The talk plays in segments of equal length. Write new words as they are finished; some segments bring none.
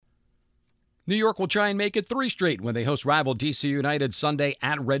New York will try and make it 3 straight when they host rival DC United Sunday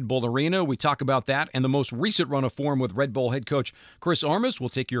at Red Bull Arena. We talk about that and the most recent run of form with Red Bull head coach Chris Armas. We'll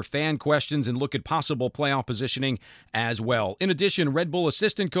take your fan questions and look at possible playoff positioning as well. In addition, Red Bull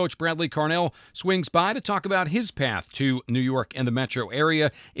assistant coach Bradley Carnell swings by to talk about his path to New York and the metro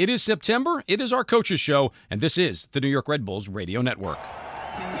area. It is September. It is our coaches show, and this is the New York Red Bulls Radio Network.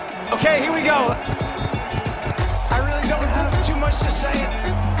 Okay, here we go. I really don't have too much to say.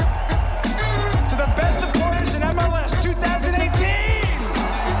 To the best supporters in MLS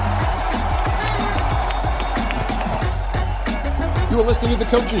 2018. You are listening to The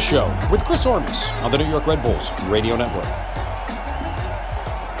Coaches Show with Chris Armas on the New York Red Bulls Radio Network.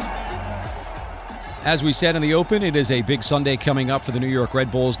 As we said in the open, it is a big Sunday coming up for the New York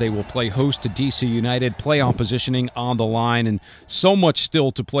Red Bulls. They will play host to DC United, playoff positioning on the line, and so much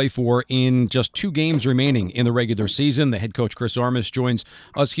still to play for in just 2 games remaining in the regular season. The head coach, Chris Armas, joins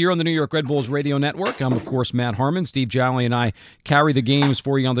us here on the New York Red Bulls Radio Network. I'm, of course, Matt Harmon. Steve Jolly and I carry the games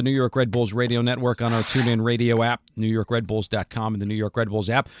for you on the New York Red Bulls Radio Network on our TuneIn Radio app, NewYorkRedBulls.com, and the New York Red Bulls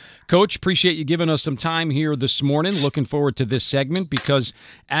app. Coach, appreciate you giving us some time here this morning. Looking forward to this segment because,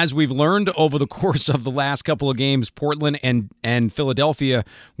 as we've learned over the course of the last couple of games, Portland and Philadelphia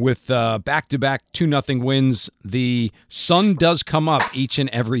with back-to-back 2-0 wins, the sun does come up each and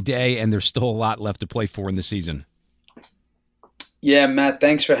every day, and there's still a lot left to play for in the season. Yeah, Matt,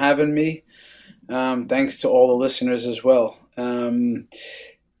 thanks for having me. Thanks to all the listeners as well. The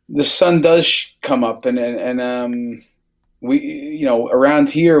sun does come up, and we, around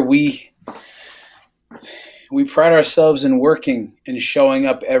here, we pride ourselves in working and showing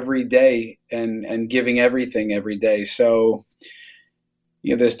up every day and giving everything every day. So,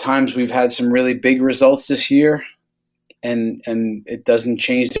 there's times we've had some really big results this year, and it doesn't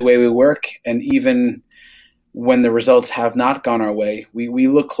change the way we work. And even when the results have not gone our way, we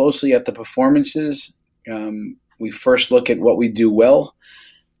look closely at the performances. We first look at what we do well,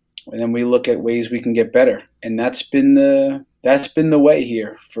 and then we look at ways we can get better. And that's been the way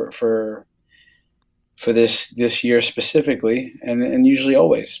here for this year specifically, and usually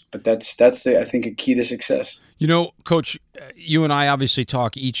always. But that's I think a key to success. Coach, you and I obviously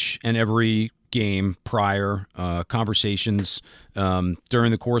talk each and every game prior, conversations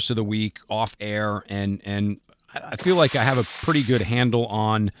during the course of the week, off air, and I feel like I have a pretty good handle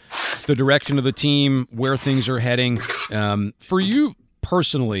on the direction of the team, where things are heading. For you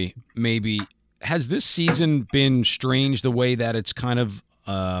personally, maybe, has this season been strange the way that it's kind of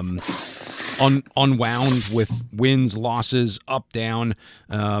unwound with wins, losses, up, down,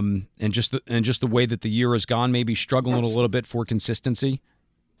 and just the way that the year has gone, maybe struggling a little bit for consistency?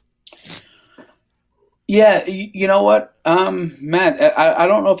 Yeah, you know what, Matt, I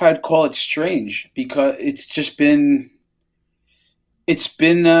don't know if I'd call it strange, because it's been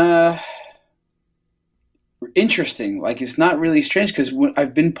interesting. Like, it's not really strange because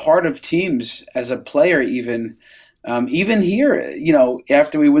I've been part of teams as a player, even here,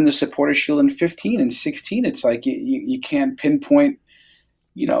 after we win the Supporters Shield in 15 and 16, it's like you can't pinpoint,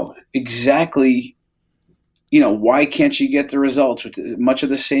 exactly, why can't you get the results with much of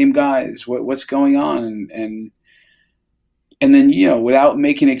the same guys? What's going on? And then, without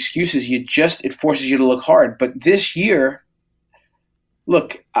making excuses, it forces you to look hard. But this year,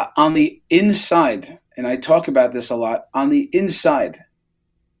 look, on the inside, and I talk about this a lot, on the inside,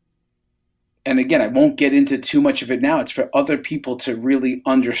 and again, I won't get into too much of it now. It's for other people to really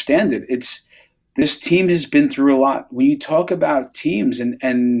understand it. This team has been through a lot. When you talk about teams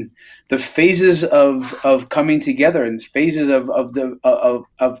and the phases of coming together and phases of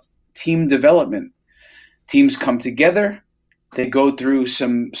team development, teams come together. They go through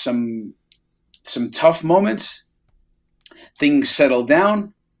some tough moments. Things settle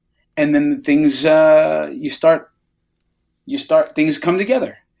down, and then things things come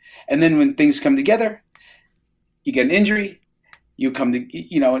together. And then when things come together, you get an injury, you come to,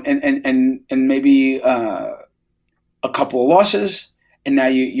 and maybe a couple of losses, and now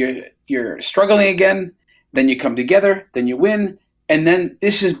you're struggling again. Then you come together, then you win, and then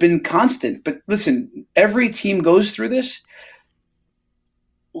this has been constant. But listen, every team goes through this.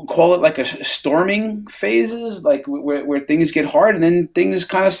 We'll call it like a storming phases, like where things get hard and then things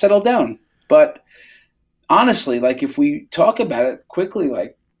kind of settle down. But honestly, like, if we talk about it quickly,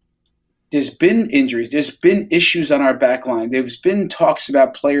 like, there's been injuries. There's been issues on our back line. There's been talks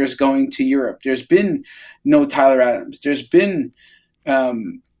about players going to Europe. There's been no Tyler Adams. There's been, a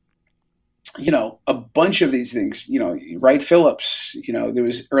bunch of these things. Wright Phillips. There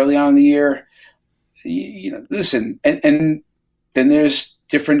was early on in the year. Listen, and then there's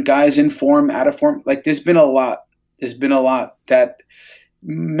different guys in form, out of form. Like, there's been a lot. There's been a lot that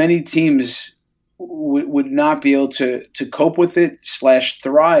many teams would not be able to cope with it /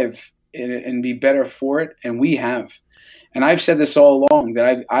 thrive and be better for it, and we have. And I've said this all along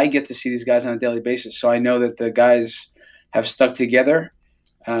that I get to see these guys on a daily basis, so I know that the guys have stuck together.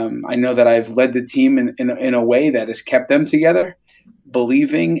 I know that I've led the team in a way that has kept them together,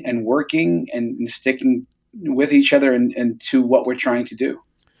 believing and working and sticking with each other and to what we're trying to do.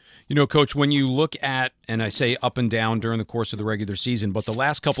 You know, Coach, when you look at, and I say up and down during the course of the regular season, but the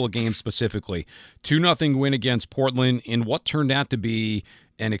last couple of games specifically, 2-0 win against Portland in what turned out to be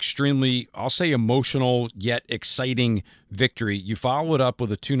an extremely, I'll say, emotional yet exciting victory. You followed up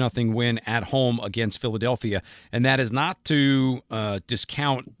with a 2-0 win at home against Philadelphia, and that is not to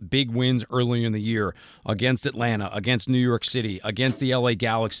discount big wins earlier in the year against Atlanta, against New York City, against the LA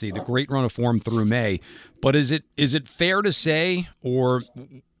Galaxy, the great run of form through May. But is it fair to say, or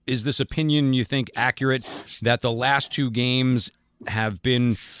is this opinion, you think, accurate, that the last two games have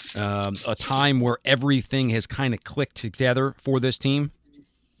been a time where everything has kind of clicked together for this team?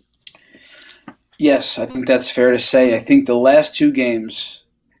 Yes, I think that's fair to say. I think the last two games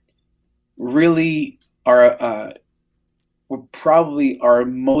really are were probably our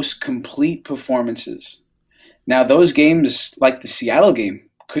most complete performances. Now, those games, like the Seattle game,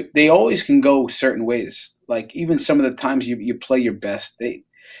 they always can go certain ways. Like even some of the times you play your best,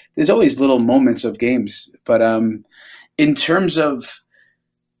 there's always little moments of games. But in terms of,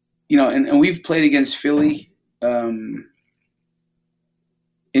 and we've played against Philly in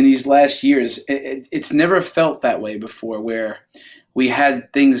these last years, it's never felt that way before, where we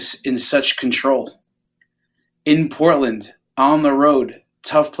had things in such control. In Portland, on the road,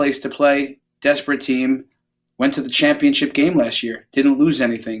 tough place to play, desperate team, went to the championship game last year, didn't lose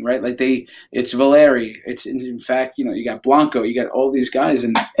anything, right? Like it's Valeri, it's in fact, you got Blanco, you got all these guys,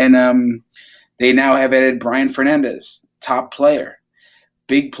 and they now have added Brian Fernandez, top player,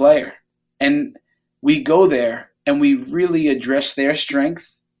 big player, and we go there and we really address their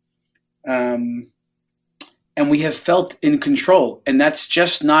strength. And we have felt in control, and that's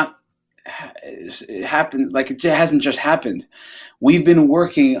just not happened. Like it hasn't just happened. We've been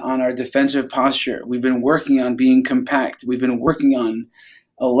working on our defensive posture. We've been working on being compact. We've been working on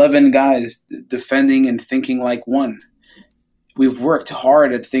 11 guys defending and thinking like one. We've worked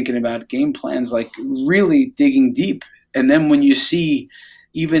hard at thinking about game plans, like really digging deep. And then when you see,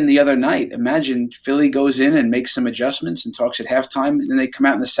 even the other night, imagine Philly goes in and makes some adjustments and talks at halftime, and then they come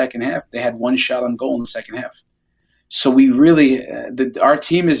out in the second half. They had one shot on goal in the second half. So we really, our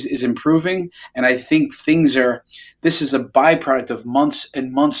team is improving, and I think this is a byproduct of months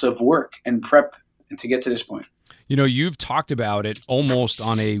and months of work and prep to get to this point. You've talked about it almost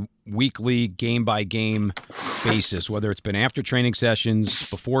on a weekly, game-by-game basis, whether it's been after training sessions,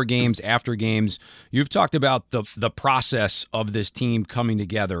 before games, after games. You've talked about the process of this team coming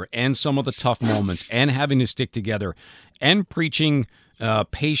together and some of the tough moments and having to stick together and preaching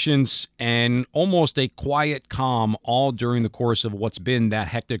patience and almost a quiet calm all during the course of what's been that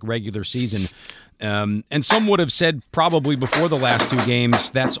hectic regular season. And some would have said probably before the last two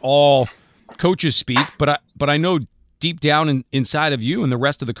games, that's all coaches speak, but I know deep down inside of you and the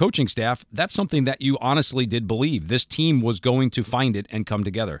rest of the coaching staff, that's something that you honestly did believe. This team was going to find it and come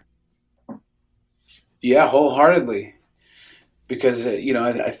together. Yeah, wholeheartedly. Because,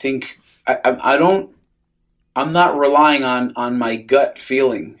 I think I'm not relying on my gut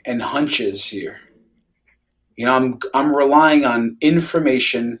feeling and hunches here. I'm relying on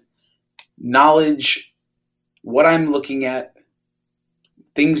information, knowledge, what I'm looking at,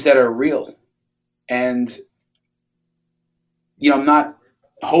 things that are real. And, I'm not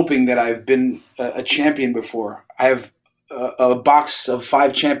hoping that I've been a champion before. I have a box of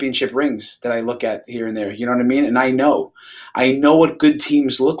 5 championship rings that I look at here and there. You know what I mean? And I know what good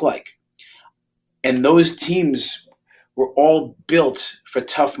teams look like. And those teams were all built for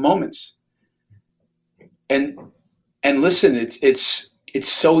tough moments. And listen, it's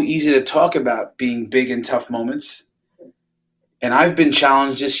so easy to talk about being big in tough moments. And I've been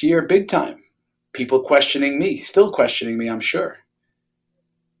challenged this year big time. People still questioning me, I'm sure.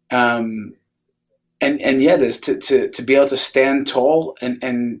 And yet is to be able to stand tall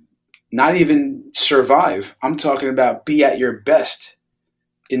and not even survive. I'm talking about be at your best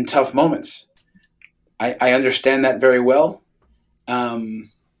in tough moments. I understand that very well. And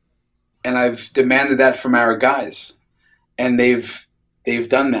I've demanded that from our guys, and they've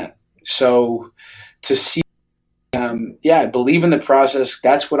done that. So to see, I believe in the process.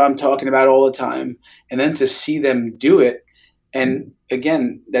 That's what I'm talking about all the time. And then to see them do it, and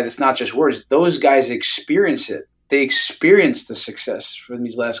again, that it's not just words. Those guys experience it. They experience the success from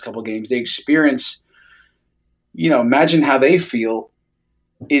these last couple of games. They experience, imagine how they feel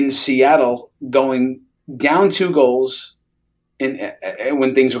in Seattle going down 2 goals and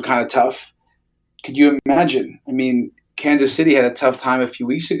when things were kind of tough. Could you imagine? I mean, Kansas City had a tough time a few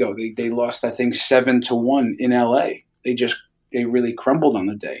weeks ago. They lost, I think, 7-1 in LA. They really crumbled on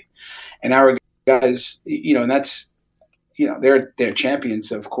the day. And our guys, and that's, they're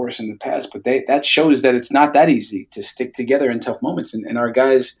champions, of course, in the past, but that shows that it's not that easy to stick together in tough moments. And our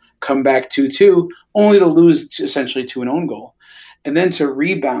guys come back 2-2 only to lose essentially to an own goal. And then to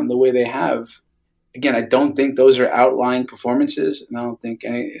rebound the way they have, again, I don't think those are outlying performances, and I don't think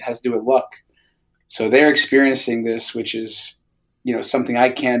it has to do with luck. So they're experiencing this, which is, something I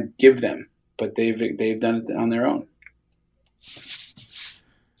can't give them, but they've done it on their own.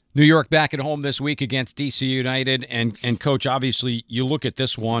 New York back at home this week against DC United. And Coach, obviously, you look at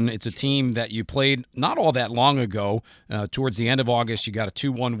this one. It's a team that you played not all that long ago. Towards the end of August, you got a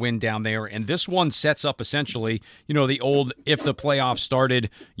 2-1 win down there. And this one sets up essentially, the old, if the playoffs started,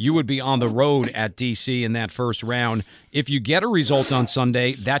 you would be on the road at DC in that first round. If you get a result on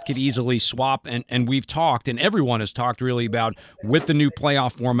Sunday, that could easily swap. And we've talked, and everyone has talked really about, with the new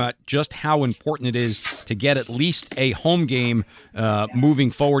playoff format, just how important it is to get at least a home game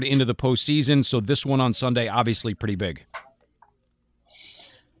moving forward into the postseason. So this one on Sunday, obviously pretty big.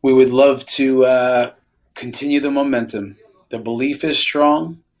 We would love to continue the momentum. The belief is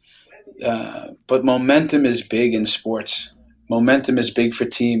strong, but momentum is big in sports. Momentum is big for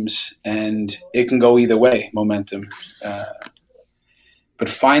teams, and it can go either way, momentum. But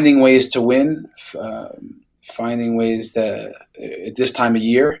finding ways to win, finding ways that at this time of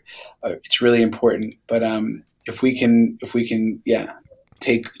year, it's really important. But if we can,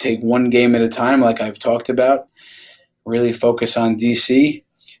 take one game at a time, like I've talked about, really focus on DC,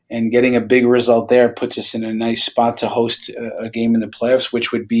 and getting a big result there puts us in a nice spot to host a game in the playoffs,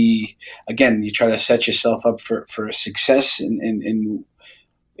 which would be, again, you try to set yourself up for success in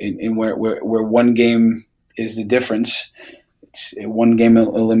where one game is the difference. It's a one-game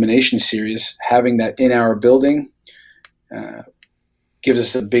elimination series. Having that in our building gives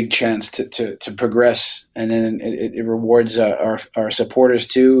us a big chance to progress, and then it rewards our supporters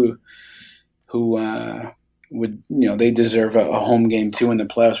too, who they deserve a home game too in the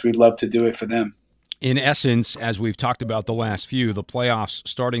playoffs. We'd love to do it for them. In essence, as we've talked about the last few, the playoffs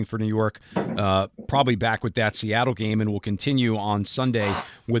starting for New York, probably back with that Seattle game, and will continue on Sunday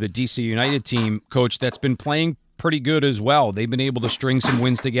with a DC United team, Coach, that's been playing pretty good as well. They've been able to string some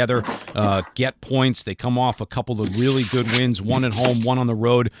wins together, get points. They come off a couple of really good wins, one at home, one on the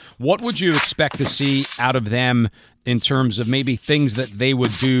road. What would you expect to see out of them in terms of maybe things that they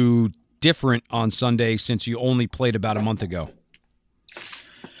would do different on Sunday, since you only played about a month ago?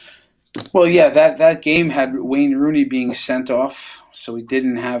 Well, yeah, that game had Wayne Rooney being sent off, so we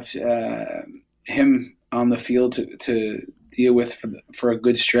didn't have him on the field to deal with for a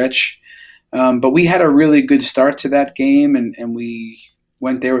good stretch. But we had a really good start to that game, and we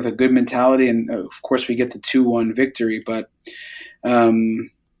went there with a good mentality, and of course we get the 2-1 victory. But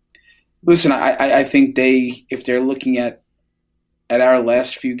listen, I think if they're looking at our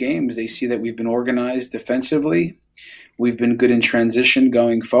last few games, they see that we've been organized defensively. We've been good in transition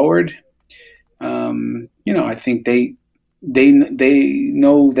going forward. I think they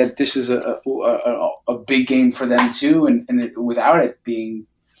know that this is a big game for them too, and without it being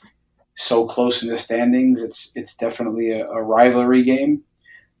so close in the standings, it's definitely a rivalry game.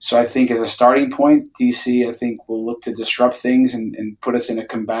 So I think as a starting point, DC, I think, will look to disrupt things and put us in a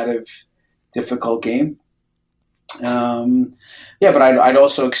combative, difficult game. But I'd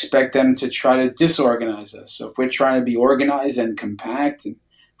also expect them to try to disorganize us. So if we're trying to be organized and compact, and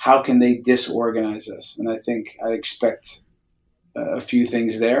how can they disorganize us? And I think I expect a few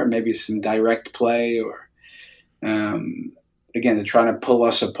things there, maybe some direct play, or again, they're trying to pull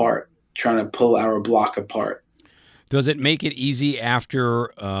us apart, trying to pull our block apart. Does it make it easy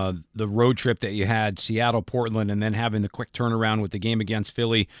after the road trip that you had, Seattle, Portland, and then having the quick turnaround with the game against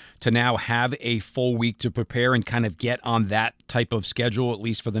Philly, to now have a full week to prepare and kind of get on that type of schedule, at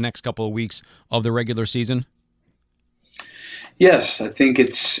least for the next couple of weeks of the regular season? Yes, I think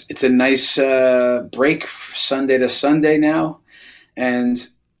it's a nice break Sunday to Sunday now. And,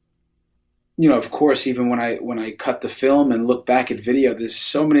 of course, even when I cut the film and look back at video, there's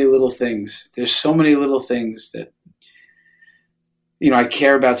so many little things. There's so many little things that, I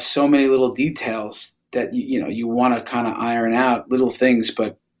care about, so many little details that, you want to kind of iron out, little things.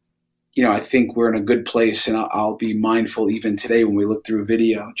 But, I think we're in a good place, and I'll be mindful even today when we look through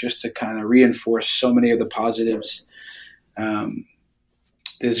video, just to kind of reinforce so many of the positives.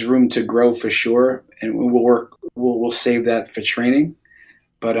 There's room to grow for sure, and we'll save that for training.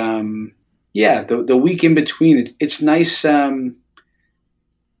 But the week in between, it's nice.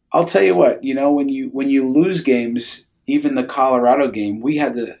 I'll tell you what, when you lose games, even the Colorado game, we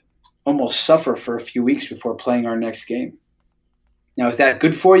had to almost suffer for a few weeks before playing our next game. Now, is that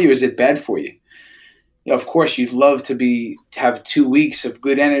good for you? Is it bad for you? Of course, you'd love to have 2 weeks of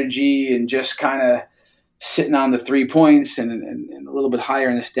good energy and just kind of sitting on the 3 points and a little bit higher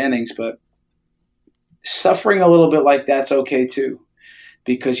in the standings. But suffering a little bit like that's okay too,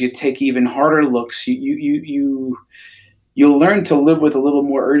 because you take even harder looks. You'll learn to live with a little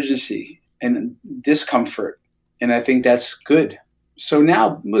more urgency and discomfort, and I think that's good. So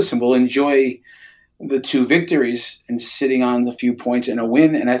now, listen, we'll enjoy the 2 victories and sitting on a few points and a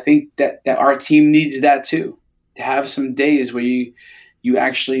win. And I think that our team needs that too, to have some days where you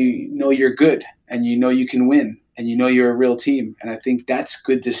actually know you're good and you know you can win and you know you're a real team. And I think that's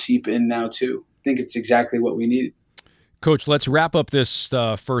good to seep in now too. I think it's exactly what we needed. Coach, let's wrap up this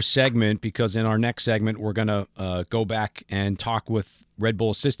first segment, because in our next segment, we're going to go back and talk with Red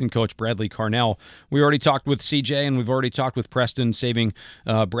Bull assistant coach Bradley Carnell. We already talked with CJ and we've already talked with Preston, saving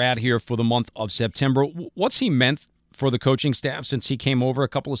Brad here for the month of September. What's he meant for the coaching staff since he came over a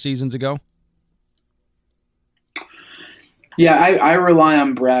couple of seasons ago? Yeah, I rely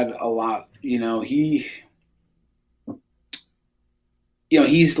on Brad a lot. He's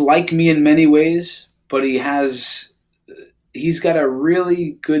like me in many ways, but he's got a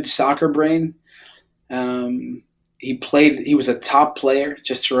really good soccer brain. He was a top player,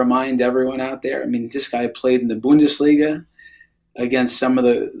 just to remind everyone out there. I mean, this guy played in the Bundesliga against some of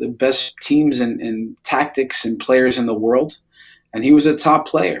the best teams and tactics and players in the world. And he was a top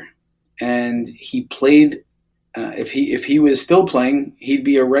player. And he played, if he was still playing, he'd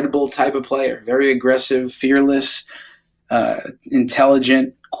be a Red Bull type of player. Very aggressive, fearless,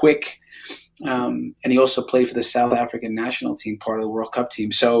 intelligent, quick. And he also played for the South African national team, part of the World Cup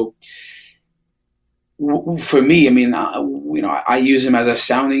team. So for me, I mean, I use him as a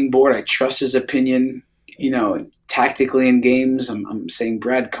sounding board. I trust his opinion, tactically in games. I'm saying,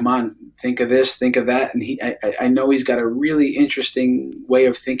 Brad, come on, think of this, think of that. And I know he's got a really interesting way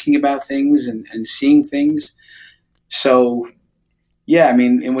of thinking about things and seeing things. So, yeah, I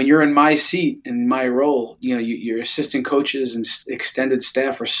mean, and when you're in my seat, in my role, your assistant coaches and extended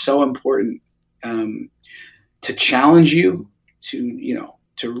staff are so important to challenge you,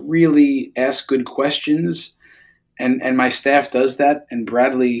 to really ask good questions. And my staff does that. And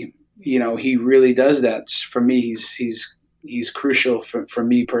Bradley, he really does that. For me, he's crucial for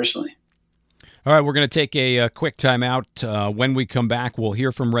me personally. All right, we're going to take a quick timeout. When we come back, we'll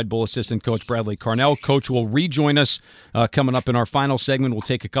hear from Red Bull assistant coach Bradley Carnell. Coach will rejoin us coming up in our final segment. We'll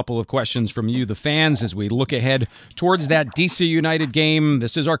take a couple of questions from you, the fans, as we look ahead towards that DC United game.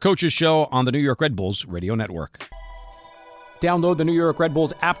 This is our Coaches Show on the New York Red Bulls Radio Network. Download the New York Red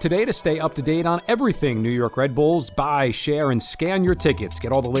Bulls app today to stay up to date on everything New York Red Bulls. Buy, share, and scan your tickets.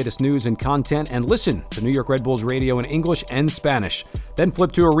 Get all the latest news and content, and listen to New York Red Bulls radio in English and Spanish. Then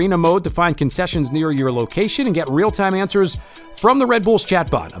flip to arena mode to find concessions near your location and get real-time answers from the Red Bulls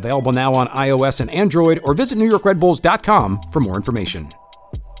chatbot. Available now on iOS and Android, or visit NewYorkRedBulls.com for more information.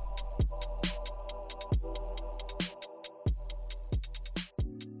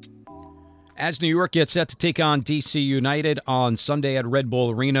 As New York gets set to take on DC United on Sunday at Red Bull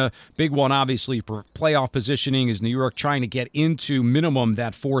Arena, big one obviously for playoff positioning is New York trying to get into minimum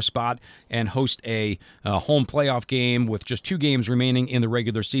that 4 spot and host a home playoff game with just 2 games remaining in the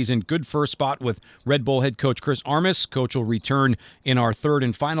regular season. Good first spot with Red Bull head coach Chris Armas. Coach will return in our third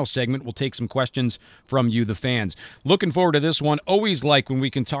and final segment. We'll take some questions from you, the fans. Looking forward to this one. Always like when we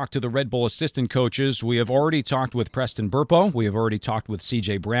can talk to the Red Bull assistant coaches. We have already talked with Preston Burpo. We have already talked with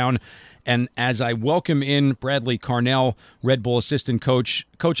CJ Brown. And as I welcome in Bradley Carnell, Red Bull assistant coach,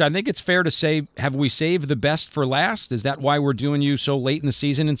 I think it's fair to say, have we saved the best for last? Is that why we're doing you so late in the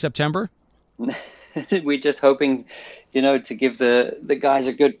season in September? We're just hoping, to give the guys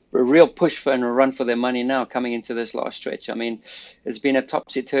a real push for and a run for their money now coming into this last stretch. I mean, it's been a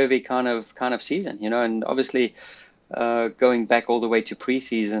topsy-turvy kind of season, and obviously going back all the way to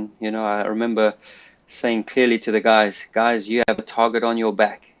preseason, I remember saying clearly to the guys, you have a target on your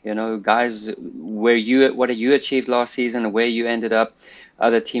back. Guys, what you achieved last season and where you ended up,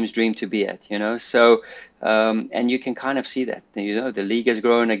 other teams dream to be at, So, and you can kind of see that, the league has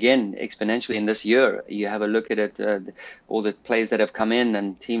grown again exponentially in this year. You have a look at it, all the players that have come in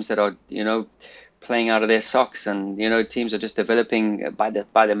and teams that are, playing out of their socks, and teams are just developing by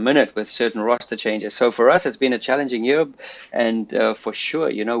the minute with certain roster changes. So for us, it's been a challenging year, and for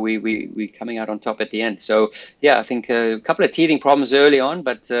sure, we coming out on top at the end. So yeah, I think a couple of teething problems early on,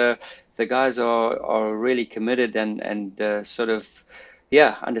 but the guys are really committed and sort of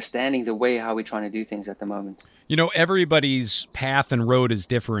understanding the way how we're trying to do things at the moment. Everybody's path and road is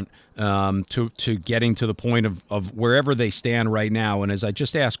different to getting to the point of wherever they stand right now. And as I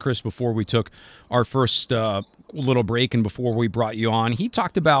just asked Chris before we took our first little break and before we brought you on, he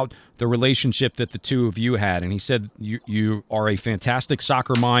talked about the relationship that the two of you had. And he said you are a fantastic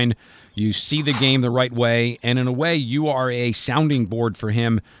soccer mind. You see the game the right way. And in a way, you are a sounding board for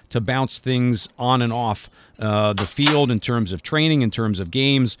him to bounce things on and off the field in terms of training, in terms of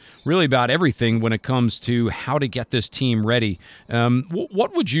games, really about everything when it comes to how to get this team ready.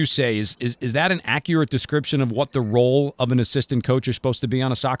 What would you say? Is that an accurate description of what the role of an assistant coach is supposed to be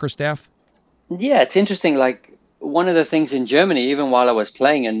on a soccer staff? Yeah, it's interesting. Like, one of the things in Germany, even while I was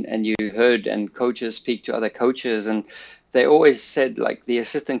playing, and you heard and coaches speak to other coaches, and they always said, like, the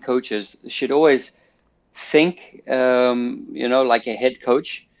assistant coaches should always think, like a head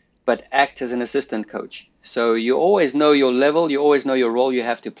coach, but act as an assistant coach. So you always know your level, you always know your role you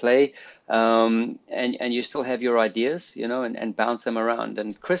have to play, and you still have your ideas, and bounce them around.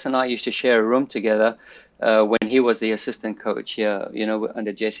 And Chris and I used to share a room together when he was the assistant coach here,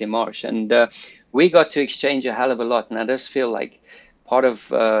 under Jesse Marsh. And we got to exchange a hell of a lot. And I just feel like part of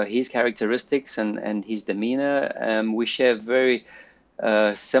his characteristics and his demeanor, we share very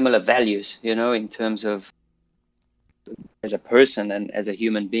similar values, in terms of as a person and as a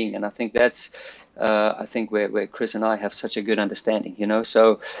human being. And I think that's I think where Chris and I have such a good understanding,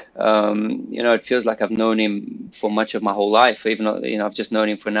 so it feels like I've known him for much of my whole life, even though I've just known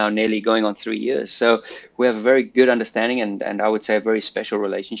him for now nearly going on 3 years. So we have a very good understanding, and I would say a very special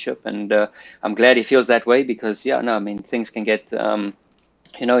relationship. And I'm glad he feels that way, because things can get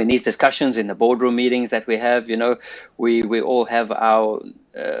in these discussions, in the boardroom meetings that we have, we all have our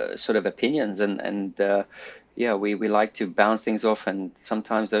sort of opinions, and we like to bounce things off. And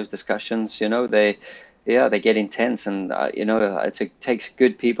sometimes those discussions, they get intense, and it takes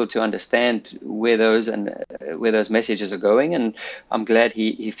good people to understand where those messages are going. And I'm glad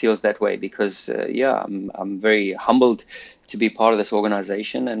he feels that way, because I'm very humbled to be part of this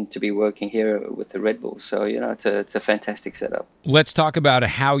organization and to be working here with the Red Bulls. So, it's a fantastic setup. Let's talk about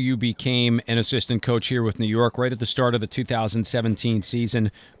how you became an assistant coach here with New York right at the start of the 2017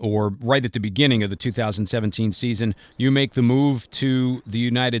 season, or right at the beginning of the 2017 season. You make the move to the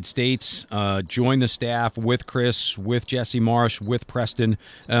United States, join the staff with Chris, with Jesse Marsh, with Preston.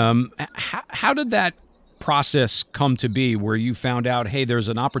 How did that process come to be, where you found out, hey, there's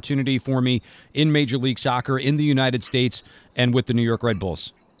an opportunity for me in Major League Soccer in the United States and with the New York Red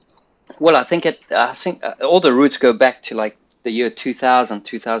Bulls? Well, I think all the roots go back to like the year 2000,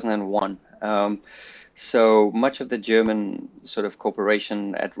 2001. So much of the German sort of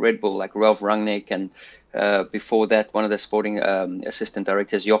corporation at Red Bull, like Ralf Rangnick, and before that, one of the sporting assistant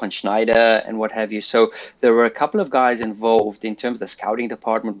directors, Jochen Schneider, and what have you. So there were a couple of guys involved in terms of the scouting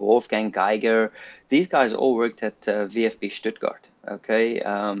department, Wolfgang Geiger. These guys all worked at VfB Stuttgart. Okay,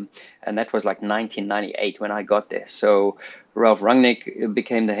 and that was like 1998 when I got there. So Ralf Rangnick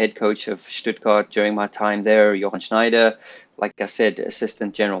became the head coach of Stuttgart during my time there. Jochen Schneider, like I said,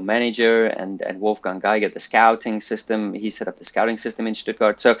 assistant general manager, and Wolfgang Geiger, the scouting system. He set up the scouting system in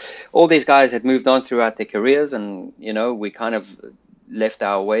Stuttgart. So all these guys had moved on throughout their careers, and we kind of left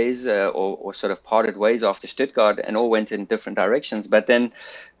our ways or sort of parted ways after Stuttgart, and all went in different directions. But then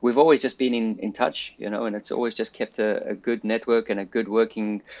we've always just been in touch, and it's always just kept a good network and a good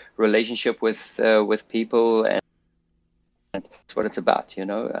working relationship with people, and that's what it's about,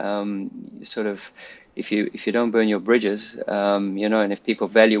 sort of, if you don't burn your bridges, and if people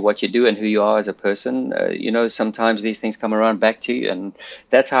value what you do and who you are as a person, sometimes these things come around back to you. And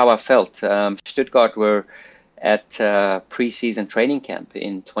that's how I felt. Stuttgart were at pre-season training camp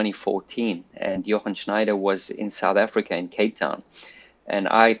in 2014, and Jochen Schneider was in South Africa, in Cape Town. And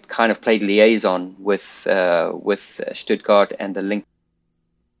I kind of played liaison with Stuttgart and the link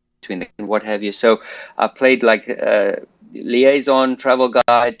between them and what have you. So I played like liaison, travel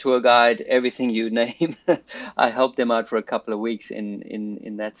guide, tour guide, everything you name. I helped them out for a couple of weeks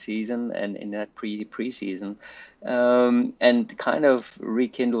in that season and in that pre-season, and kind of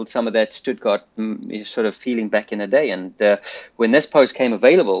rekindled some of that Stuttgart sort of feeling back in the day. And when this post came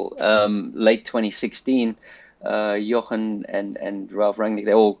available, late 2016, Jochen and Ralf Rangnick,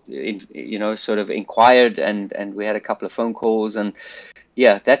 they all sort of inquired, and we had a couple of phone calls, and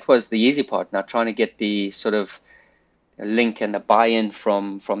that was the easy part. Now trying to get the sort of link and the buy-in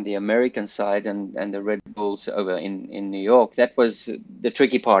from the American side and the Red Bulls over in New York, that was the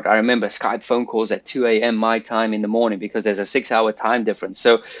tricky part. I remember Skype phone calls at 2 a.m. my time in the morning, because there's a 6-hour time difference.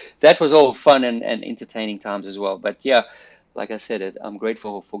 So that was all fun and entertaining times as well. But like I said, I'm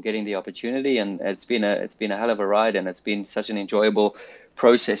grateful for getting the opportunity, and it's been a hell of a ride, and it's been such an enjoyable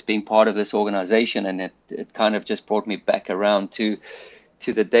process being part of this organization, and it kind of just brought me back around to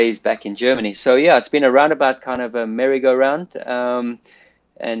the days back in Germany. So yeah, it's been a roundabout kind of a merry-go-round.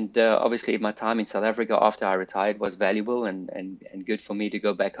 And obviously, my time in South Africa after I retired was valuable and good for me to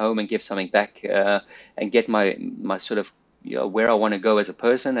go back home and give something back, and get my sort of, where I want to go as a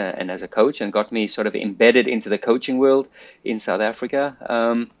person and as a coach, and got me sort of embedded into the coaching world in South Africa.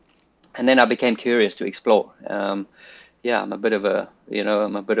 And then I became curious to explore. Yeah, I'm a bit of a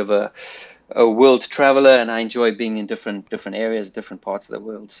world traveler, and I enjoy being in different areas, different parts of the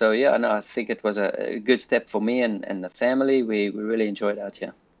world. So yeah, no, I think it was a good step for me and the family. We really enjoyed out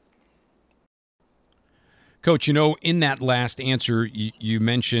here. Coach, in that last answer, you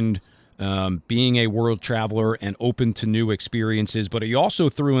mentioned being a world traveler and open to new experiences, but you also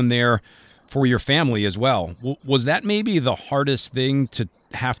threw in there for your family as well. Was that maybe the hardest thing to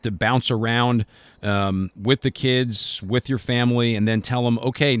have to bounce around with the kids, with your family, and then tell them,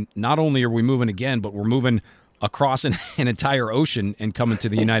 okay, not only are we moving again, but we're moving across an entire ocean and coming to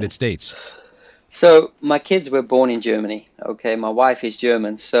the United States? So my kids were born in Germany. Okay, my wife is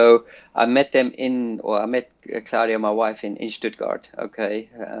German, so I met Claudia, my wife, in Stuttgart. Okay,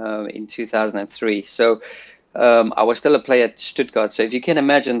 in 2003. So I was still a player at Stuttgart. So if you can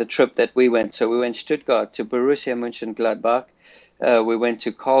imagine the trip that we went. So we went Stuttgart to Borussia Mönchengladbach. We went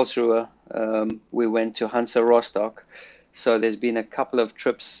to Karlsruhe. We went to Hansa Rostock. So there's been a couple of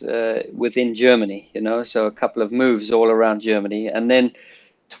trips within Germany, so a couple of moves all around Germany. And then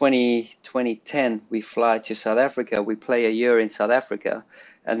 2010, we fly to South Africa. We play a year in South Africa,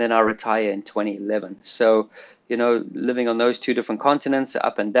 and then I retire in 2011. So, living on those two different continents,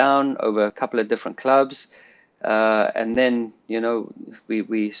 up and down, over a couple of different clubs. And then,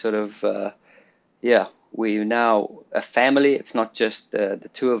 we sort of, we're now a family. It's not just the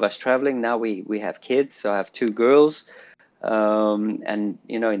two of us traveling. Now we have kids. So I have two girls. And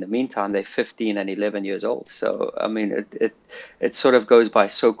in the meantime, they're 15 and 11 years old. So I mean, it sort of goes by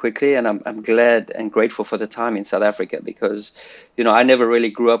so quickly, and I'm glad and grateful for the time in South Africa, because I never really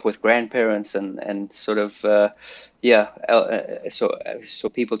grew up with grandparents and sort of so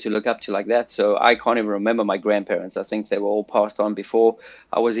people to look up to like that. So I can't even remember my grandparents. I think they were all passed on before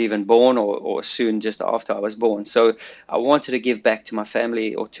I was even born, or soon just after I was born. So I wanted to give back to my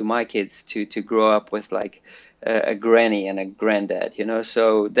family, or to my kids, to grow up with like a granny and a granddad,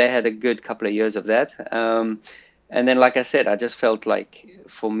 so they had a good couple of years of that. And then, like I said, I just felt like,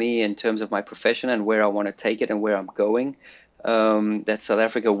 for me, in terms of my profession and where I want to take it and where I'm going, that South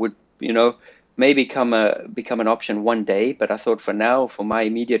Africa would, maybe become an option one day. But I thought, for now, for my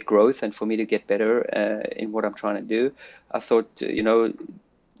immediate growth and for me to get better in what I'm trying to do, I thought,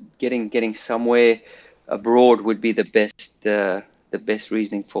 getting somewhere abroad would be the best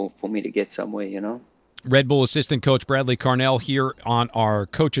reasoning for me to get somewhere. Red Bull assistant coach Bradley Carnell here on our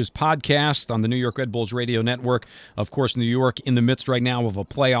Coaches Podcast on the New York Red Bulls Radio Network. Of course, New York in the midst right now of a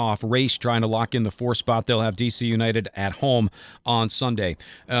playoff race, trying to lock in the 4th spot. They'll have DC United at home on Sunday.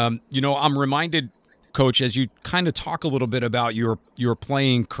 I'm reminded, Coach, as you kind of talk a little bit about your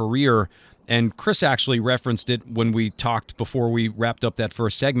playing career, and Chris actually referenced it when we talked before we wrapped up that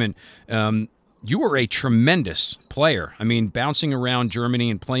first segment. You were a tremendous player. I mean, bouncing around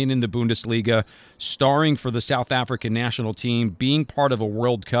Germany and playing in the Bundesliga, starring for the South African national team, being part of a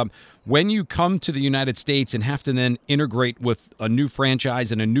World Cup. When you come to the United States and have to then integrate with a new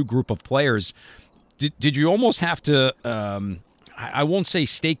franchise and a new group of players, did you almost have to, I won't say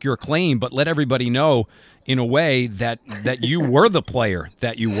stake your claim, but let everybody know in a way that you were the player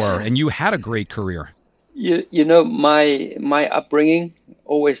that you were, and you had a great career? My upbringing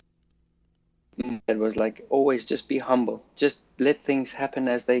always, it was like, always just be humble, just let things happen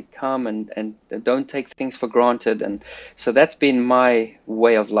as they come, and don't take things for granted. And so that's been my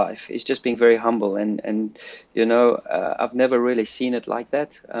way of life, is just being very humble. And I've never really seen it like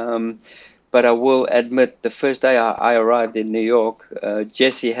that. But I will admit, the first day I arrived in New York,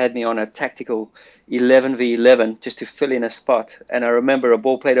 Jesse had me on a tactical 11v11 just to fill in a spot. And I remember a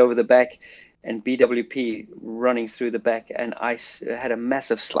ball played over the back, and BWP running through the back, and I had a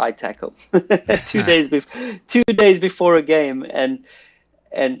massive slide tackle 2 days before a game, and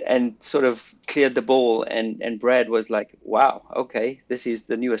sort of cleared the ball. And Brad was like, "Wow, okay, this is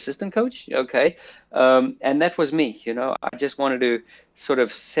the new assistant coach, okay." And that was me. I just wanted to sort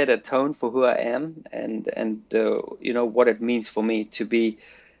of set a tone for who I am, and what it means for me to be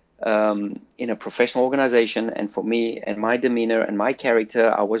in a professional organization. And for me and my demeanor and my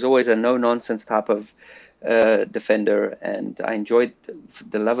character, I was always a no-nonsense type of defender, and I enjoyed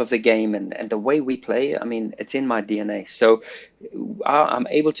the love of the game and the way we play. I mean, it's in my DNA. So I'm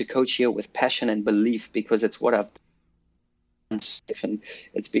able to coach here with passion and belief, because it's what I've unsafe, and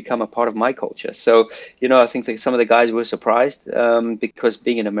it's become a part of my culture. So, I think that some of the guys were surprised because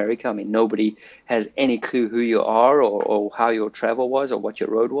being in America, I mean, nobody has any clue who you are or how your travel was or what your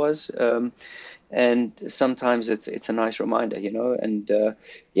road was. And sometimes it's a nice reminder, and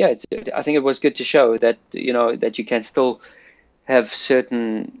I think it was good to show that, that you can still have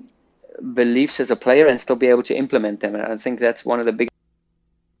certain beliefs as a player and still be able to implement them. And I think that's one of the big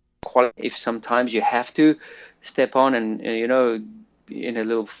quality. If sometimes you have to step on and in a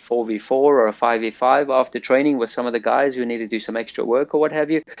little 4v4 or a 5v5 after training with some of the guys who need to do some extra work or what have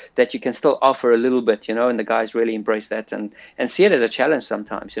you, that you can still offer a little bit, and the guys really embrace that and see it as a challenge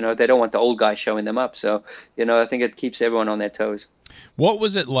sometimes. They don't want the old guy showing them up. So, I think it keeps everyone on their toes. What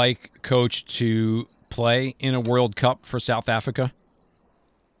was it like, Coach, to play in a World Cup for South Africa?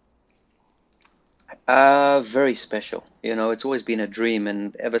 Very special. It's always been a dream,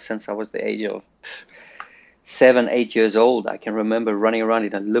 and ever since I was the age of 7, 8 years old, I can remember running around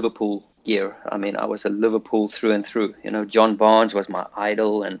in a Liverpool gear. I mean, I was a Liverpool through and through. John Barnes was my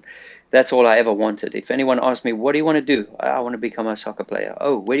idol, and that's all I ever wanted. If anyone asked me, what do you want to do? I want to become a soccer player.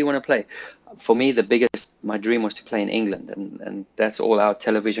 Oh, where do you want to play? For me, my dream was to play in England, and that's all our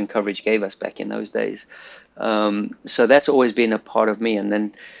television coverage gave us back in those days. So that's always been a part of me. And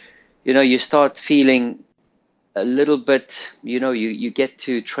then, you start feeling a little bit, you get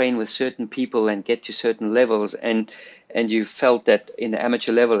to train with certain people and get to certain levels, and you felt that in the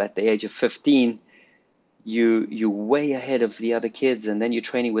amateur level at the age of 15, you're way ahead of the other kids, and then you're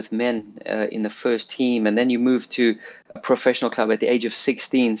training with men in the first team, and then you move to a professional club at the age of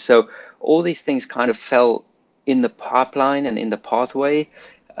 16. So all these things kind of fell in the pipeline and in the pathway.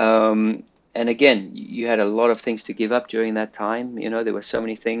 And again, you had a lot of things to give up during that time. There were so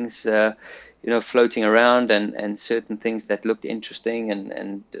many things, floating around and certain things that looked interesting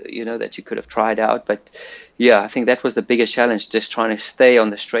and that you could have tried out. But yeah, I think that was the biggest challenge, just trying to stay on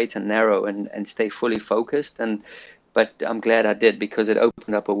the straight and narrow and stay fully focused. But I'm glad I did, because it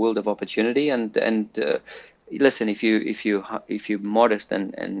opened up a world of opportunity. And listen, if you're modest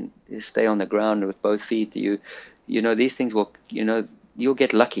and stay on the ground with both feet, these things will, you'll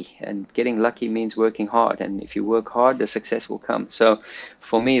get lucky, and getting lucky means working hard. And if you work hard, the success will come. So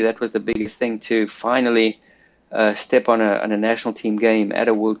for me, that was the biggest thing, to finally step on a national team game at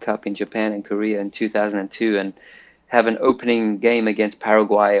a World Cup in Japan and Korea in 2002 and have an opening game against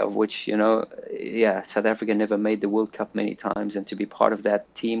Paraguay, of which, South Africa never made the World Cup many times. And to be part of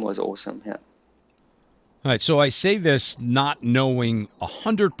that team was awesome. Yeah. All right, so I say this not knowing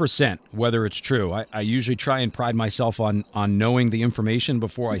 100% whether it's true. I usually try and pride myself on knowing the information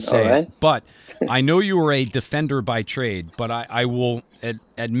before I say it. But I know you were a defender by trade, but I will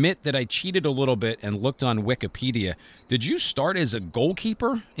admit that I cheated a little bit and looked on Wikipedia. Did you start as a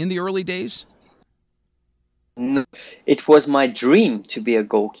goalkeeper in the early days? No, it was my dream to be a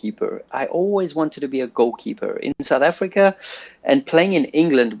goalkeeper. I always wanted to be a goalkeeper. In South Africa and playing in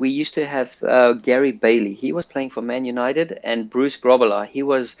England, we used to have Gary Bailey. He was playing for Man United, and Bruce Grobbelaar. He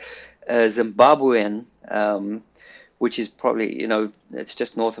was a Zimbabwean, which is probably, it's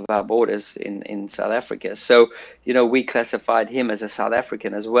just north of our borders in South Africa. So, we classified him as a South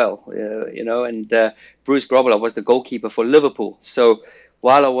African as well, and Bruce Grobbelaar was the goalkeeper for Liverpool. So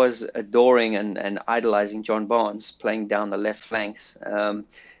while I was adoring and idolizing John Barnes playing down the left flanks,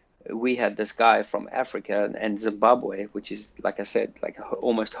 we had this guy from Africa and Zimbabwe, which is, like I said, like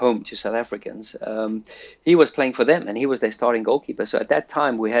almost home to South Africans. He was playing for them, and he was their starting goalkeeper. So at that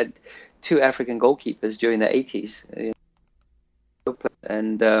time, we had 2 African goalkeepers during the 80s.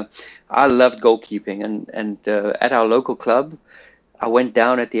 And I loved goalkeeping. And at our local club, I went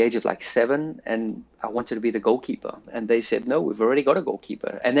down at the age of like 7, and I wanted to be the goalkeeper. And they said, no, we've already got a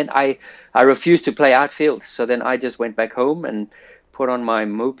goalkeeper. And then I refused to play outfield. So then I just went back home and put on my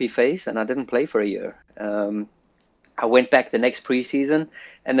mopey face, and I didn't play for a year. I went back the next preseason,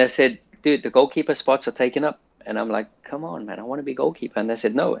 and they said, dude, the goalkeeper spots are taken up. And I'm like, come on, man, I want to be goalkeeper. And they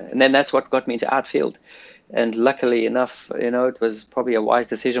said no. And then that's what got me into outfield. And luckily enough, it was probably a wise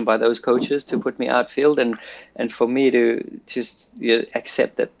decision by those coaches to put me outfield and for me to just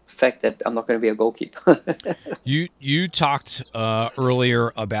accept that fact that I'm not going to be a goalkeeper. You talked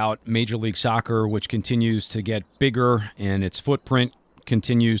earlier about Major League Soccer, which continues to get bigger, and its footprint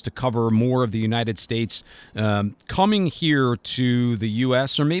continues to cover more of the United States. Coming here to the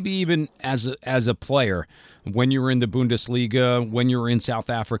U.S., or maybe even as a player, when you were in the Bundesliga, when you were in South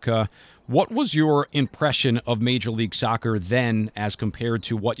Africa, what was your impression of Major League Soccer then as compared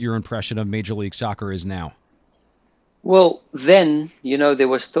to what your impression of Major League Soccer is now? Well, then, there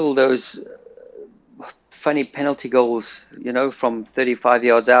were still those funny penalty goals, from 35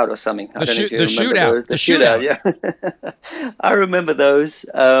 yards out or something. I don't know if you remember those. The shootout, yeah. I remember those.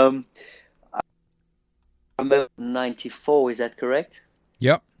 I remember 94, is that correct?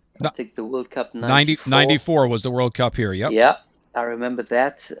 Yep. I think the World Cup 94. 94 was the World Cup here, yep. Yeah, I remember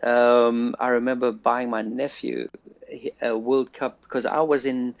that. I remember buying my nephew a World Cup because I was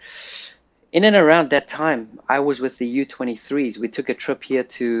in and around that time, I was with the U23s. We took a trip here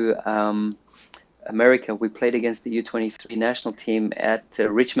to America. We played against the U23 national team at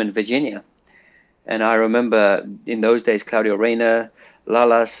Richmond, Virginia. And I remember in those days, Claudio Reyna,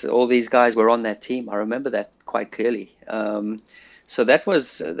 Lalas, all these guys were on that team. I remember that quite clearly. So that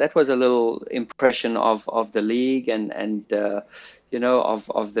was a little impression of the league and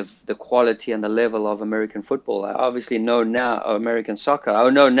of the quality and the level of American football. I obviously know now American soccer. I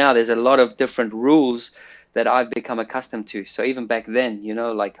know now there's a lot of different rules that I've become accustomed to. So even back then,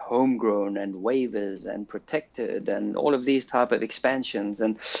 like homegrown and waivers and protected and all of these type of expansions.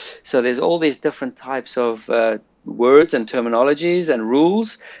 And so there's all these different types of words and terminologies and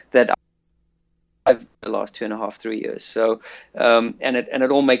rules that I've the last 2.5, 3 years. So, and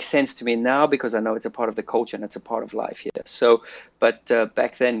it all makes sense to me now because I know it's a part of the culture and it's a part of life here. So, but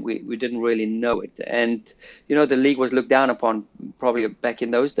back then we didn't really know it. And, the league was looked down upon probably back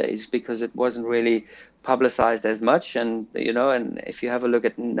in those days because it wasn't really publicized as much. And and if you have a look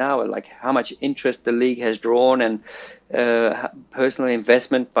at now, like how much interest the league has drawn and personal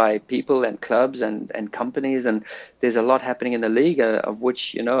investment by people and clubs and companies, and there's a lot happening in the league of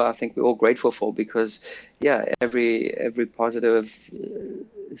which I think we're all grateful for because every positive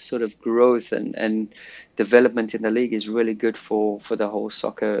sort of growth and development in the league is really good for the whole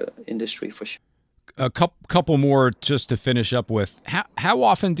soccer industry for sure. A couple more just to finish up with. How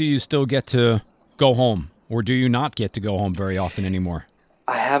often do you still get to go home, or do you not get to go home very often anymore?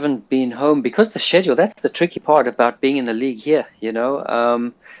 I haven't been home because the schedule, that's the tricky part about being in the league here,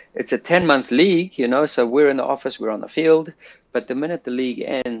 it's a 10-month league, so we're in the office, we're on the field, but the minute the league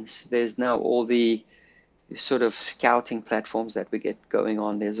ends, there's now all the sort of scouting platforms that we get going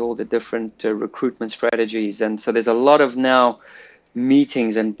on. There's all the different recruitment strategies. And so there's a lot of now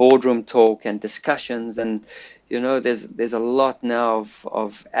meetings and boardroom talk and discussions, and there's a lot now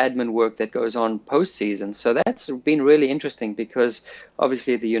of admin work that goes on post-season. So that's been really interesting because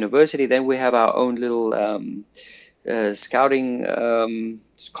obviously at the university, then we have our own little scouting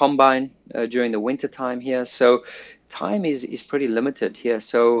combine during the winter time here. So time is pretty limited here.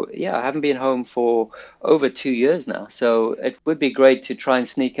 So yeah, I haven't been home for over 2 years now. So it would be great to try and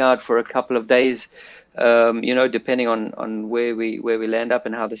sneak out for a couple of days, depending on where we land up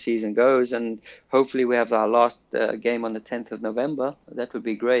and how the season goes. And hopefully we have our last game on the 10th of November. That would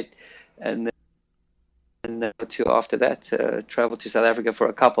be great. And then after that, travel to South Africa for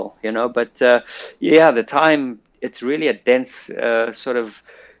a couple, But the time, it's really a dense sort of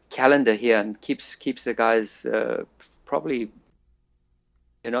calendar here and keeps the guys probably,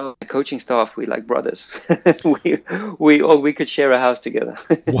 the coaching staff, we like brothers. we could share a house together.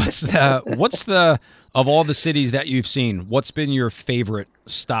 What's the of all the cities that you've seen, what's been your favorite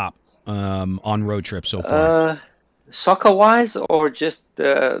stop on road trip so far? Soccer wise, or just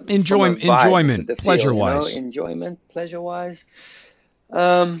enjoyment, pleasure wise? Enjoyment, pleasure wise.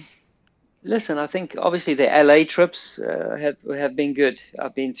 Listen, I think obviously the LA trips have been good.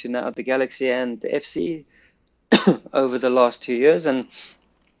 I've been to now the Galaxy and the FC over the last 2 years, and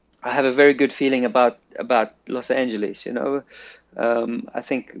I have a very good feeling about Los Angeles. I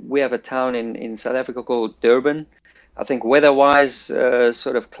think we have a town in South Africa called Durban. I think weather-wise,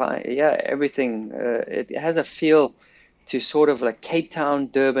 everything. It has a feel to sort of like Cape Town,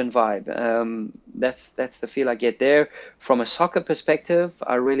 Durban vibe. That's the feel I get there. From a soccer perspective,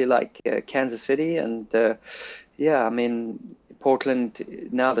 I really like Kansas City, and Portland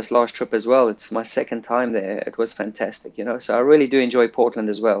now this last trip as well. It's my second time there. It was fantastic, So I really do enjoy Portland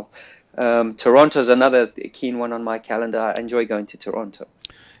as well. Toronto's another keen one on my calendar. I enjoy going to Toronto.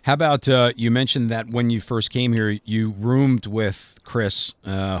 How about you mentioned that when you first came here, you roomed with Chris.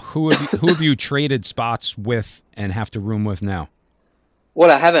 Who have you traded spots with and have to room with now? Well,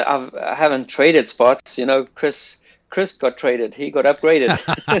 I haven't traded spots. Chris got traded. He got upgraded.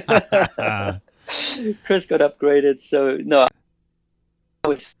 Chris got upgraded. So no, I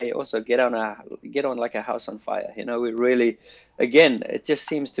would say also get on like a house on fire. We really, again, it just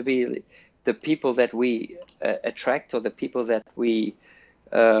seems to be the people that we attract or the people that we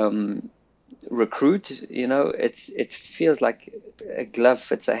recruit. It feels like a glove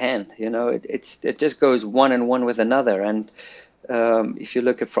fits a hand. It just goes one and one with another. And if you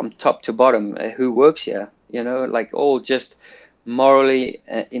look at from top to bottom, who works here, like all just morally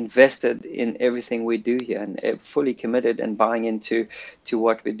invested in everything we do here, and fully committed and buying into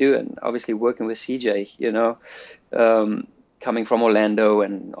what we do. And obviously working with CJ, coming from Orlando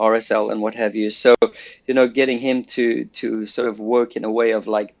and RSL and what have you. So, getting him to sort of work in a way of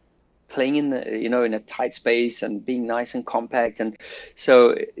like playing in the, in a tight space and being nice and compact. And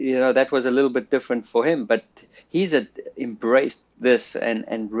so, that was a little bit different for him, but he's embraced this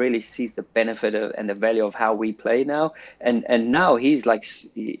and really sees the benefit of and the value of how we play now. And now he's like,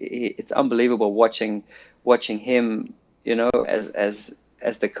 it's unbelievable watching him,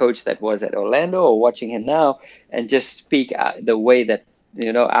 as the coach that was at Orlando, or watching him now and just speak the way that,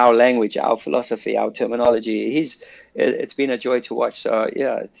 our language, our philosophy, our terminology. It's been a joy to watch. So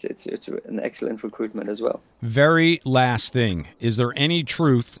yeah, it's an excellent recruitment as well. Very last thing. Is there any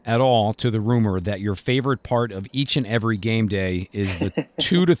truth at all to the rumor that your favorite part of each and every game day is the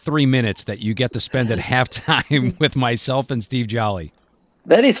 2 to 3 minutes that you get to spend at halftime with myself and Steve Jolly?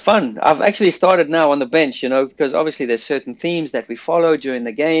 That is fun. I've actually started now on the bench, because obviously there's certain themes that we follow during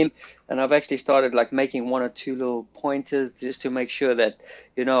the game. And I've actually started like making 1 or 2 little pointers just to make sure that,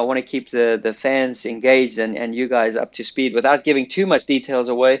 I want to keep the fans engaged and you guys up to speed without giving too much details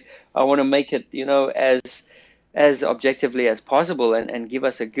away. I want to make it, as objectively as possible and give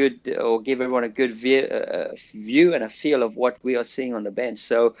us give everyone a good view and a feel of what we are seeing on the bench.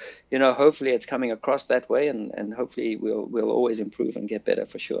 So, hopefully it's coming across that way, and hopefully we'll always improve and get better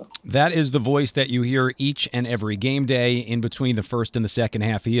for sure. That is the voice that you hear each and every game day in between the first and the second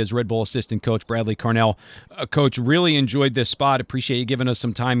half. He is Red Bull assistant coach Bradley Carnell. Coach, really enjoyed this spot. Appreciate you giving us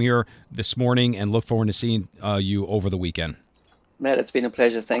some time here this morning, and look forward to seeing you over the weekend. Matt, it's been a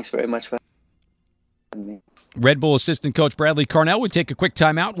pleasure. Thanks very much for having me. Red Bull assistant coach Bradley Carnell. We take a quick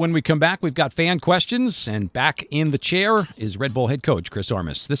timeout. When we come back, we've got fan questions, and back in the chair is Red Bull head coach Chris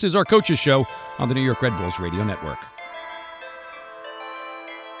Armas. This is our Coaches Show on the New York Red Bulls Radio Network.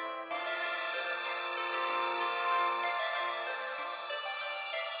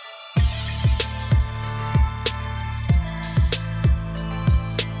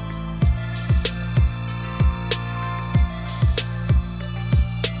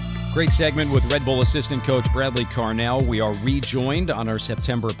 Great segment with Red Bull assistant coach Bradley Carnell. We are rejoined on our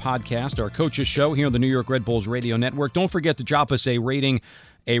September podcast, our Coaches Show here on the New York Red Bulls Radio Network. Don't forget to drop us a rating,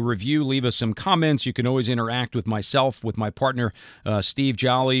 a review, leave us some comments. You can always interact with myself, with my partner, Steve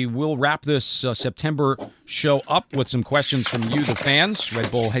Jolly. We'll wrap this September show up with some questions from you, the fans. Red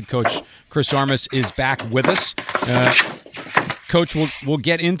Bull head coach Chris Armas is back with us. Coach, we'll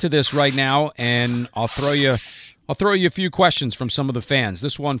get into this right now, and I'll throw you a few questions from some of the fans.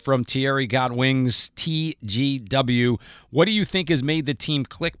 This one from Thierry Got Wings, TGW. What do you think has made the team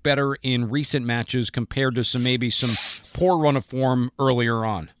click better in recent matches compared to some poor run of form earlier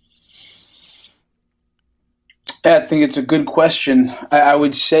on? I think it's a good question. I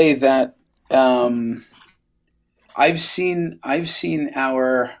would say that I've seen a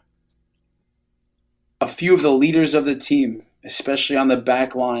few of the leaders of the team, especially on the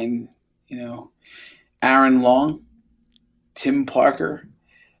back line, Aaron Long, Tim Parker,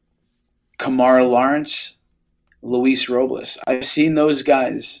 Kamara Lawrence, Luis Robles. I've seen those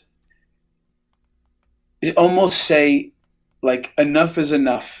guys almost say, like, enough is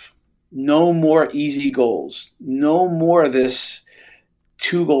enough. No more easy goals. No more of this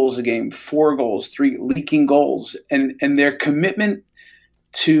 2 goals a game, 4 goals, 3 leaking goals. And their commitment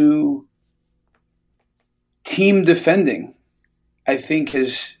to team defending, I think,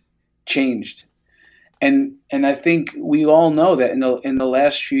 has changed. And I think we all know that in the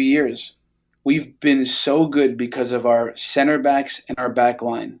last few years, we've been so good because of our center backs and our back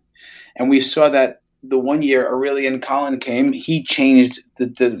line. And we saw that the one year Aurelian Collin came, he changed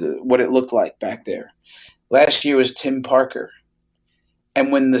the what it looked like back there. Last year was Tim Parker.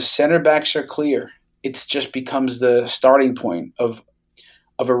 And when the center backs are clear, it just becomes the starting point of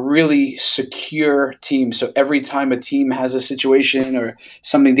a really secure team. So every time a team has a situation or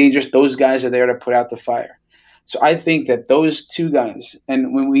something dangerous, those guys are there to put out the fire. So I think that those 2 guys,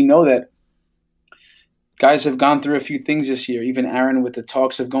 and when we know that guys have gone through a few things this year, even Aaron with the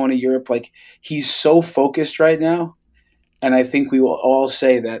talks of going to Europe, like, he's so focused right now. And I think we will all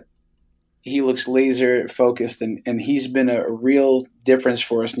say that he looks laser focused, and he's been a real difference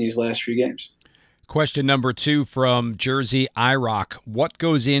for us in these last few games. Question number 2 from Jersey IROC. What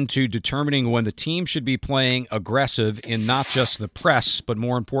goes into determining when the team should be playing aggressive in not just the press, but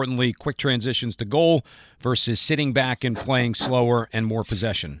more importantly, quick transitions to goal versus sitting back and playing slower and more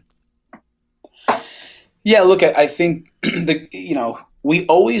possession? Yeah, look, I think we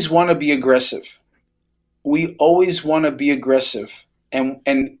always want to be aggressive. We always want to be aggressive. And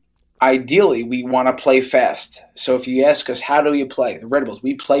ideally, we want to play fast. So if you ask us, how do we play? The Red Bulls,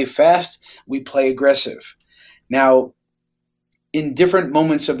 we play fast, we play aggressive. Now, in different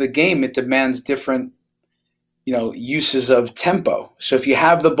moments of the game, it demands different, uses of tempo. So if you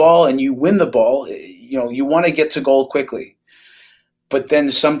have the ball and you win the ball, you want to get to goal quickly. But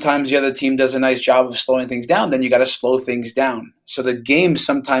then sometimes the other team does a nice job of slowing things down. Then you got to slow things down. So the game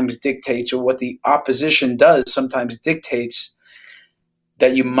sometimes dictates, or what the opposition does sometimes dictates,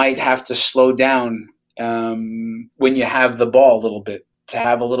 that you might have to slow down when you have the ball a little bit, to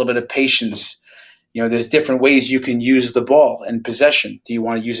have a little bit of patience. There's different ways you can use the ball and possession. Do you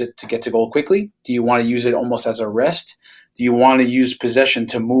want to use it to get to goal quickly? Do you want to use it almost as a rest? Do you want to use possession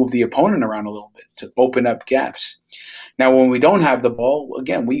to move the opponent around a little bit, to open up gaps? Now, when we don't have the ball,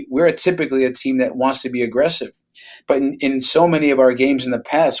 again, we're typically a team that wants to be aggressive. But in so many of our games in the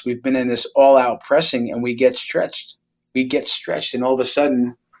past, we've been in this all-out pressing, and we get stretched. And all of a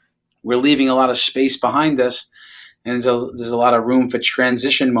sudden, we're leaving a lot of space behind us, and there's a lot of room for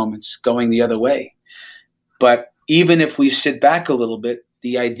transition moments going the other way. But even if we sit back a little bit,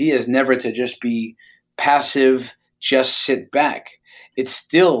 the idea is never to just be passive, just sit back. It's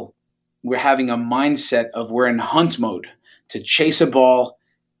still, we're having a mindset of we're in hunt mode, to chase a ball,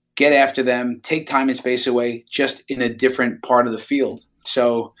 get after them, take time and space away, just in a different part of the field.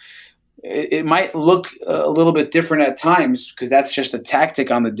 So it might look a little bit different at times, because that's just a tactic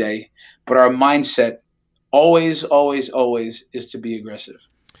on the day. But our mindset always, always, always is to be aggressive.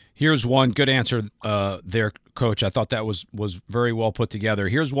 Here's one good answer there, Coach. I thought that was very well put together.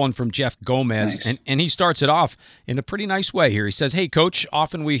 Here's one from Jeff Gomez, and he starts it off in a pretty nice way here. He says, "Hey, Coach,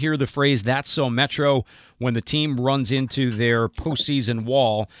 often we hear the phrase, 'that's so Metro,' when the team runs into their postseason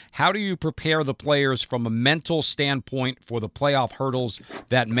wall. How do you prepare the players from a mental standpoint for the playoff hurdles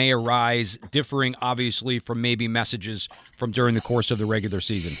that may arise, differing obviously from maybe messages from during the course of the regular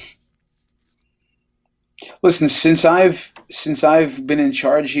season?" Listen, since I've been in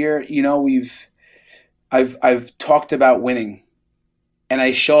charge here, I've talked about winning, and I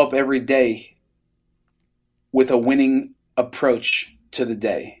show up every day with a winning approach to the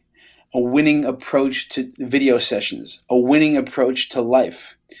day, a winning approach to video sessions, a winning approach to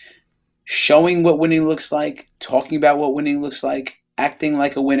life, showing what winning looks like, talking about what winning looks like, acting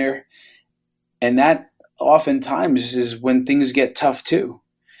like a winner, and that oftentimes is when things get tough too.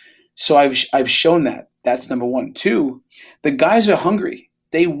 So I've shown that. That's number one. Two, the guys are hungry.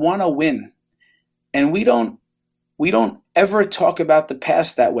 They want to win. And we don't ever talk about the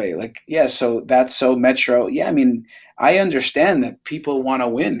past that way. Like, yeah, so that's so Metro. Yeah, I mean, I understand that people want to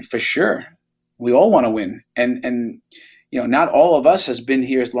win for sure. We all want to win. And not all of us has been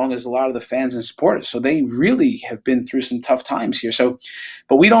here as long as a lot of the fans and supporters. So they really have been through some tough times here. So,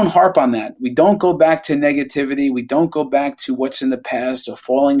 but we don't harp on that. We don't go back to negativity. We don't go back to what's in the past or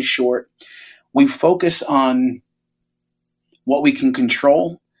falling short. We focus on what we can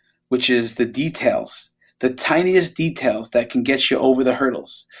control, which is the details, the tiniest details that can get you over the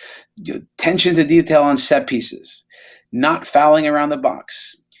hurdles. Attention to detail on set pieces, not fouling around the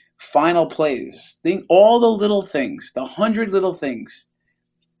box, final plays, all the little things, the 100 little things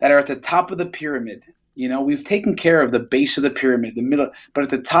that are at the top of the pyramid. We've taken care of the base of the pyramid, the middle, but at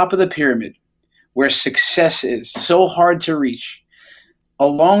the top of the pyramid, where success is so hard to reach,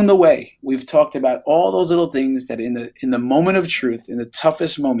 along the way, we've talked about all those little things that in the moment of truth, in the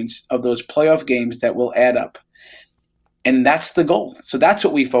toughest moments of those playoff games, that will add up. And that's the goal. So that's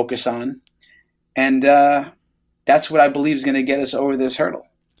what we focus on. And that's what I believe is going to get us over this hurdle.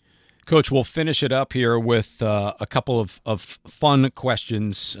 Coach, we'll finish it up here with a couple of fun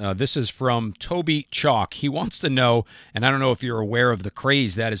questions. This is from Toby Chalk. He wants to know, and I don't know if you're aware of the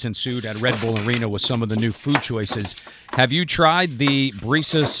craze that has ensued at Red Bull Arena with some of the new food choices. Have you tried the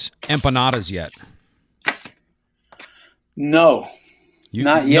Brisas empanadas yet? No,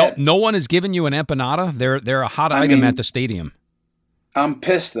 not yet. No one has given you an empanada? They're a hot item at the stadium. I'm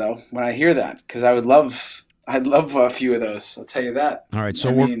pissed, though, when I hear that, because I'd love a few of those. I'll tell you that. All right,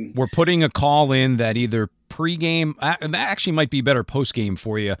 so we're putting a call in that either pregame, that actually might be better postgame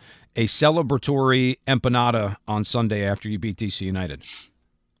for you, a celebratory empanada on Sunday after you beat DC United.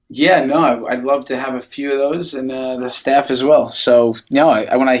 Yeah, no, I'd love to have a few of those, and the staff as well. So,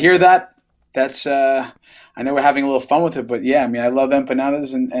 when I hear that, that's I know we're having a little fun with it, but yeah, I mean, I love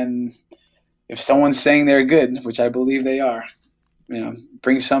empanadas, and if someone's saying they're good, which I believe they are,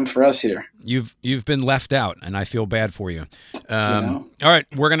 bring some for us here. You've been left out, and I feel bad for you. All right,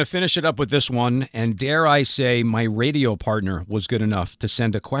 we're going to finish it up with this one, and dare I say my radio partner was good enough to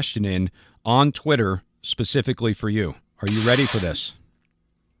send a question in on Twitter specifically for you. Are you ready for this?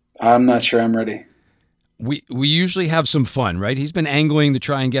 I'm not sure I'm ready. we usually have some fun, right? He's been angling to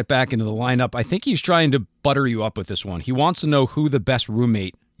try and get back into the lineup. I think he's trying to butter you up with this one. He wants to know who the best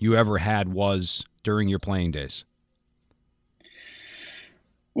roommate you ever had was during your playing days.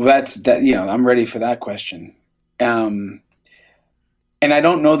 Well, that's that. I'm ready for that question. And I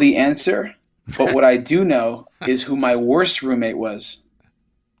don't know the answer, but what I do know is who my worst roommate was.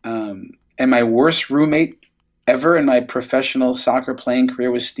 And my worst roommate ever in my professional soccer playing career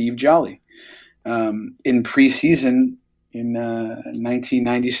was Steve Jolly. In preseason in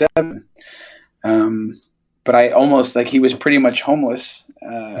 1997. But I almost, he was pretty much homeless,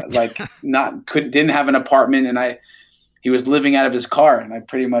 didn't have an apartment, and he was living out of his car, and I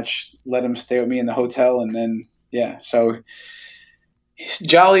pretty much let him stay with me in the hotel. And then, so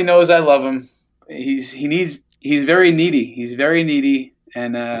Jolly knows I love him. He's very needy. He's very needy.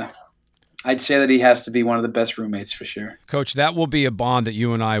 And, I'd say that he has to be one of the best roommates for sure. Coach, that will be a bond that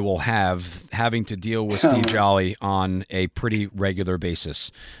you and I will have, having to deal with Steve Jolly on a pretty regular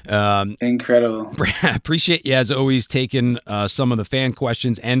basis. Incredible. Appreciate you, as always, taking some of the fan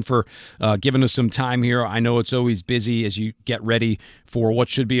questions and for giving us some time here. I know it's always busy as you get ready for what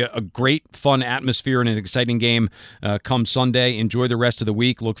should be a great, fun atmosphere and an exciting game come Sunday. Enjoy the rest of the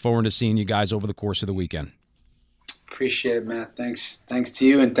week. Look forward to seeing you guys over the course of the weekend. Appreciate it, Matt. Thanks to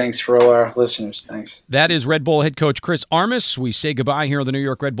you, and thanks for all our listeners. Thanks. That is Red Bull head coach Chris Armas. We say goodbye here on the New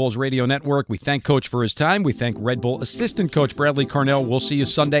York Red Bulls Radio Network. We thank Coach for his time. We thank Red Bull assistant coach Bradley Carnell. We'll see you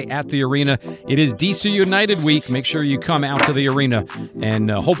Sunday at the arena. It is DC United week. Make sure you come out to the arena,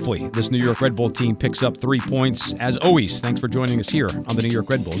 and hopefully this New York Red Bull team picks up 3 points. As always, thanks for joining us here on the New York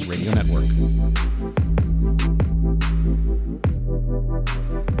Red Bulls Radio Network.